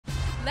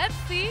Let's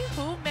see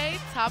who made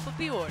top of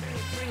the order.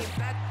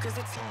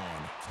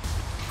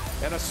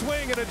 And a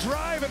swing and a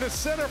drive into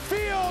center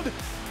field.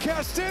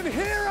 Keston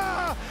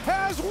Hiura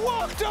has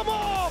walked him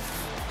off.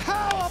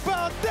 How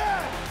about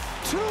that?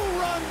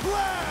 Two-run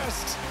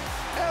blast,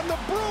 and the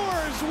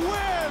Brewers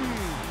win.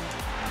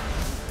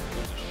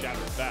 There's a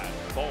shattered bat.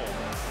 Bowl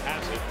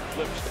has it,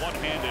 flips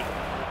one-handed,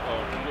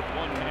 with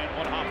one hand,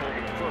 one hop over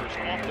to first,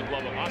 off the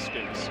glove of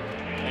Hoskins.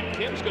 And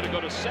Kim's going to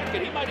go to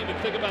second. He might even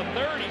think about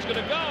third. He's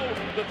going to go.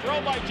 The throw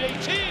by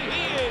JT.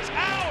 He is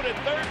out at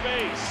third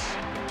base.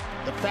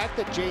 The fact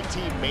that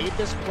JT made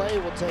this play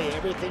will tell you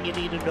everything you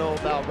need to know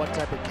about what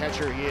type of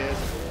catcher he is.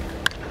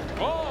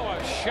 Oh,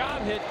 a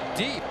shot hit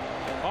deep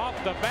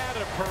off the bat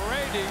of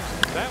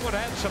Paredes. That would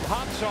have some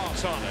hot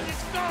sauce on it.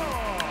 It's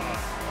gone!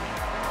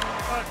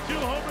 A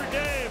two-homer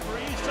day for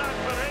Isan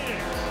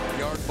Paredes.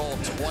 Yard ball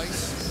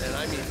twice, and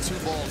I mean 2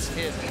 balls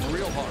hit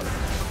real hard.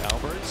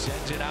 Albert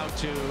sends it out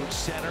to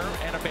center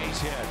and a base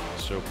hit.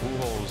 So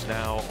Pujols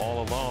now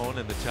all alone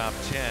in the top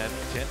 10.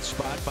 10th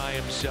spot by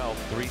himself.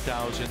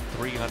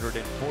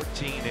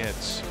 3,314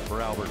 hits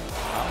for Albert.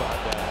 How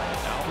about that?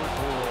 Albert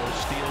Pujols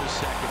steals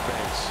second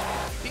base.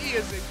 He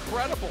is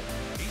incredible.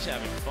 He's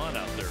having fun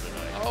out there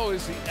tonight. Oh,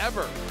 is he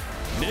ever?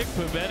 Nick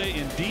Pivetta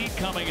indeed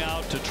coming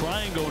out to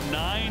try and go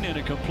 9 in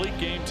a complete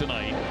game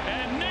tonight.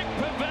 And Nick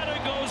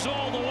Pivetta goes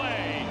all the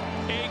way.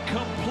 A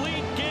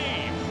complete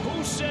game.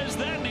 Who says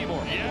that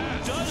anymore?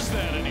 Yes. Who does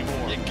that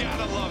anymore? You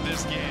gotta love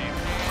this game.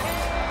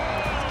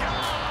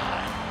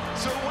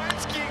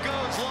 Suwinski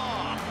goes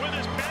long. With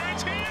his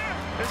parents here?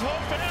 His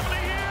whole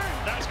family here?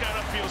 That's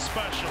gotta feel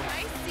special.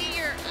 I see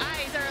your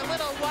eyes are a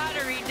little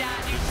watery,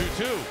 Daddy.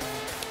 2-2.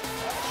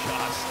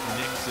 Josh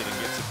nicks it and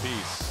gets a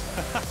piece.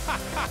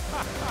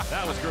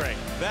 That was great.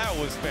 That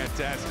was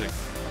fantastic.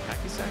 I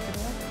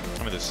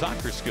mean, the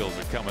soccer skills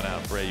are coming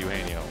out for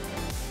Eugenio.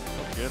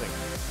 No kidding.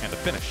 And the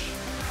finish.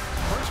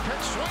 First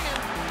pitch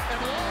swinging, and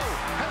Lowe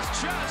has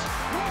just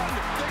won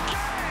the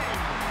game.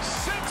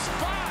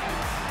 6-5.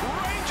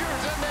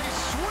 Rangers, and they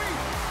sweep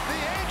the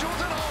Angels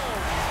at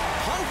home.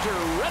 Hunter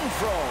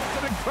Renfroe.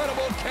 An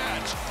incredible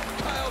catch.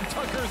 Kyle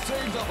Tucker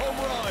saves a home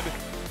run.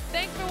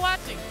 Thanks for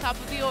watching Top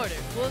of the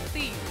Order. We'll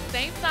see you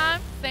same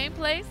time, same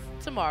place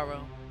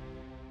tomorrow.